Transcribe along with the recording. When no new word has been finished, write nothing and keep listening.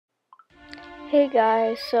Hey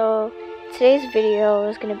guys, so today's video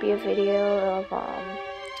is gonna be a video of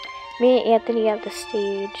me and Anthony at the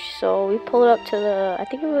stage. So we pulled up to the, I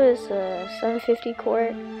think it was 750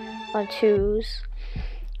 court on twos.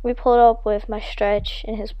 We pulled up with my stretch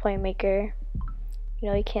and his playmaker. You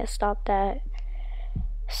know, you can't stop that.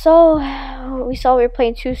 So we saw we were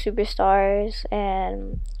playing two superstars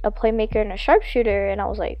and a playmaker and a sharpshooter, and I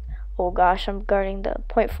was like, oh gosh, I'm guarding the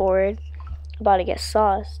point forward, about to get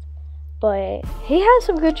sauced. But he had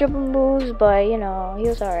some good dribble moves, but you know, he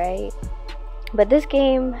was alright. But this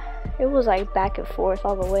game, it was like back and forth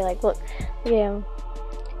all the way. Like, look at him.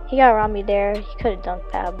 He got around me there. He could have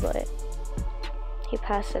dunked that, but he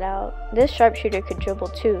passed it out. This sharpshooter could dribble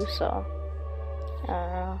too, so I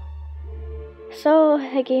don't know. So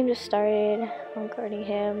the game just started. I'm guarding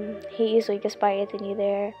him. He easily gets by Anthony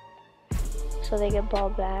there, so they get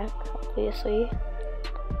ball back, obviously.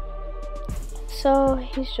 So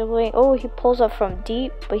he's dribbling. Oh, he pulls up from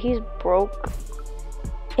deep, but he's broke.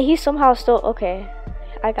 And he's somehow still okay.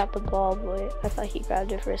 I got the ball, but I thought he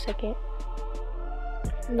grabbed it for a second.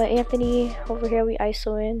 But Anthony over here, we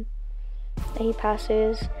ISO in, and he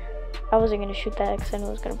passes. I wasn't gonna shoot that because I knew I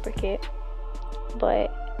was gonna brick it.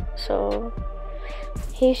 But so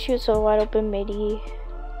he shoots a wide open midi,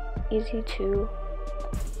 easy two.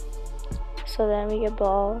 So then we get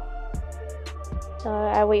ball.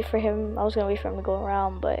 I wait for him. I was gonna wait for him to go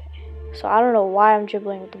around, but so I don't know why I'm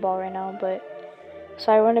dribbling with the ball right now. But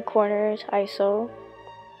so I run the corner to ISO,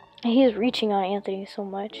 and he's reaching on Anthony so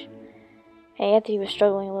much, and Anthony was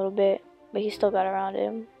struggling a little bit, but he still got around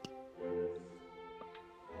him.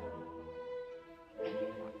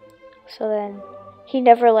 So then he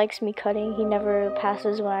never likes me cutting. He never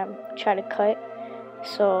passes when I'm trying to cut.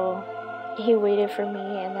 So he waited for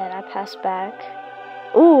me, and then I passed back.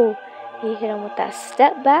 Ooh. He hit him with that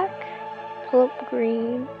step back, pull up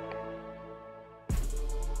green.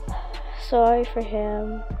 Sorry for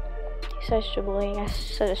him. He starts dribbling. I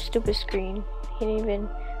set a stupid screen. He didn't even,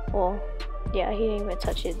 well, yeah, he didn't even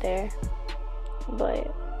touch it there.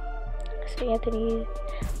 But, see Anthony,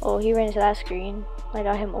 oh, he ran into that screen. I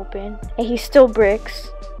got him open. And he still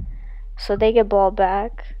bricks. So they get ball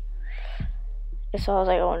back. And so I was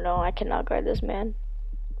like, oh no, I cannot guard this man.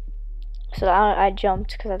 So I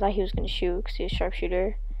jumped because I thought he was going to shoot because he's a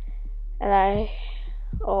sharpshooter. And I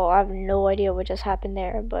have no idea what just happened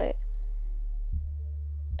there, but.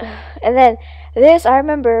 And then this, I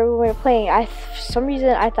remember when we were playing, for some reason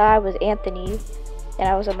I thought I was Anthony and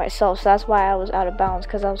I wasn't myself. So that's why I was out of bounds,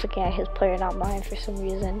 because I was looking at his player, not mine, for some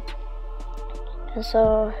reason. And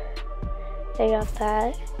so they got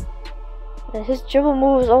that. And his dribble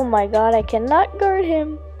moves, oh my god, I cannot guard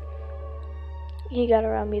him. He got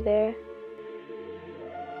around me there.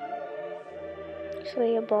 So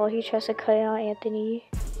they get ball. He tries to cut it on Anthony.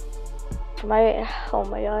 Oh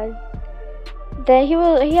my god. Then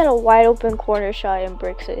he had a wide open corner shot and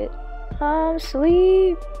bricks it.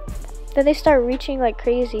 Sleep. Then they start reaching like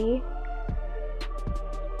crazy.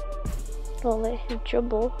 Don't let him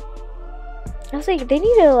dribble. I was like, they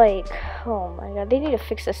need to oh my god, they need to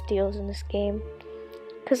fix the steals in this game.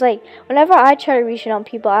 Cause like whenever I try to reach it on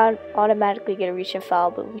people, I automatically get a reach and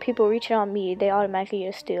foul. But when people reach it on me, they automatically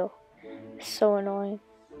get a steal. So annoying.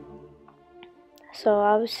 So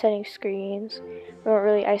I was setting screens. We weren't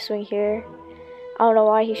really ISOing here. I don't know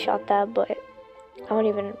why he shot that, but I don't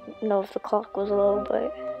even know if the clock was low,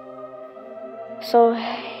 but so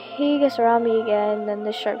he gets around me again. Then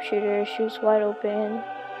the sharpshooter shoots wide open,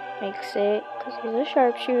 makes it because he's a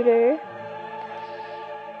sharpshooter.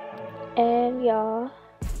 And yeah,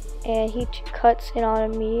 and he cuts in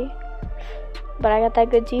on me, but I got that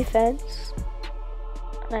good defense.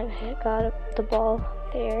 I got the ball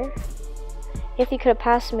there. If he could have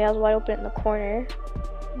passed me, I was wide open in the corner,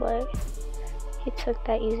 but he took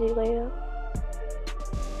that easy layup.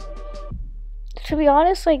 To be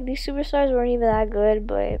honest, like these superstars weren't even that good,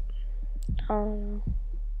 but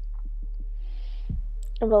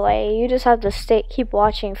like you just have to keep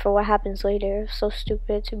watching for what happens later. It's so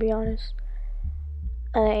stupid, to be honest.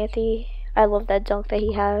 And Anthony, I love that dunk that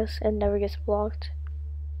he has and never gets blocked.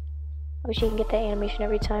 I wish he can get that animation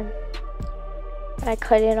every time. And I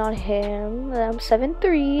cut in on him. And I'm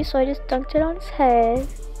 7'3", so I just dunked it on his head.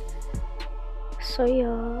 So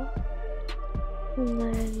yeah. And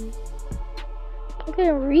then look at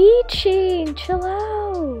him reaching. Chill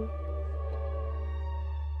out.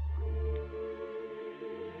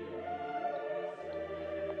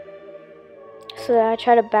 So then I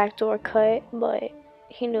tried a backdoor cut, but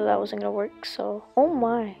he knew that wasn't gonna work. So oh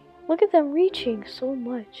my, look at them reaching so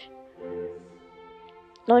much.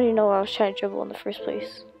 I don't even know why I was trying to dribble in the first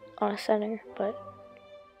place on a center, but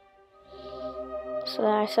So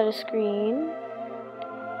then I set a screen.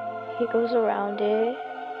 He goes around it.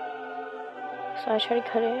 So I try to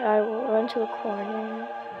cut it. I run to the corner.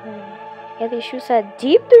 Anthony shoots that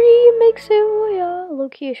deep three. Makes it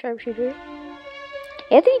low-key a sharpshooter.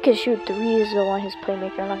 Anthony can shoot threes though on his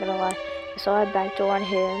playmaker, I'm not gonna lie. So I backdoor on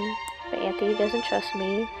him. But Anthony doesn't trust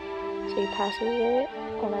me. So he passes it.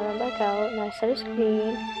 And I run back out. And I set a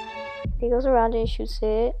screen. He goes around it and shoots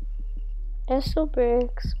it. And it still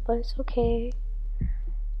breaks. But it's okay.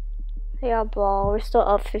 They got ball. We're still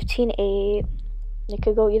up 15-8. It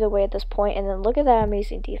could go either way at this point. And then look at that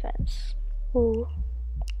amazing defense. Ooh.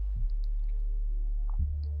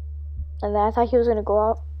 And then I thought he was gonna go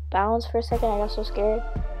out bounds for a second. I got so scared.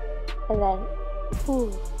 And then,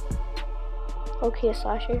 ooh. Okay, a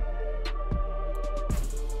slasher.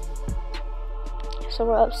 So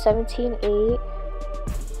we're up 17-8.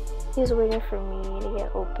 He's waiting for me to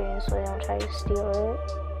get open so they don't try to steal it.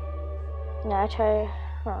 And I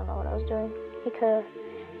don't know what I was doing.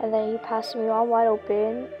 And then he passed me all wide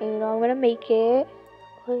open. And you know I'm gonna make it.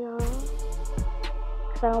 Oh yeah.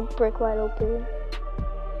 Cause I don't break wide open.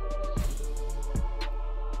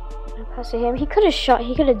 I pass to him. He could have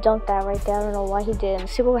dunked that right there. I don't know why he didn't.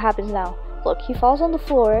 See what happens now. Look, he falls on the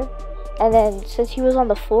floor. And then since he was on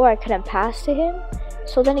the floor, I couldn't pass to him.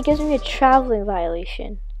 So then it gives me a traveling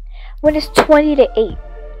violation. When it's 20-8.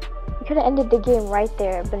 We could have ended the game right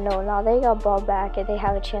there. But no, now they got ball back. And they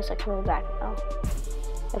have a chance of coming back now.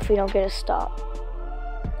 If we don't get a stop.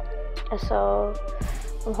 And so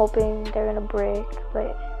I'm hoping they're gonna break.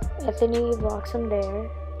 But Anthony blocks him there.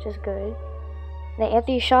 Which is good. And then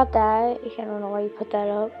Anthony shot that. I don't know why he put that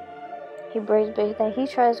up. He breaks big. Then he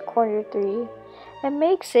tries corner three. And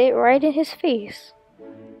makes it right in his face.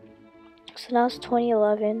 So now it's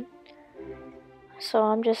 20-11. So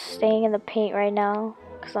I'm just staying in the paint right now.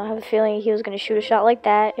 Because I have a feeling he was going to shoot a shot like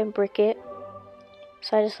that and brick it.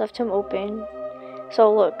 So I just left him open.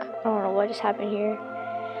 So look, I don't know what just happened here.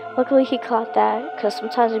 Luckily he caught that. Because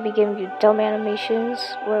sometimes it'd be giving you dumb animations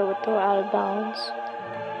where it would throw out of bounds.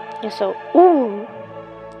 And so, ooh.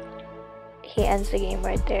 He ends the game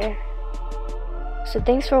right there. So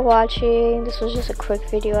thanks for watching. This was just a quick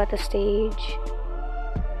video at the stage.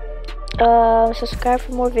 Subscribe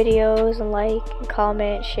for more videos and like and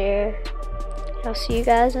comment, share. And I'll see you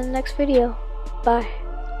guys in the next video. Bye.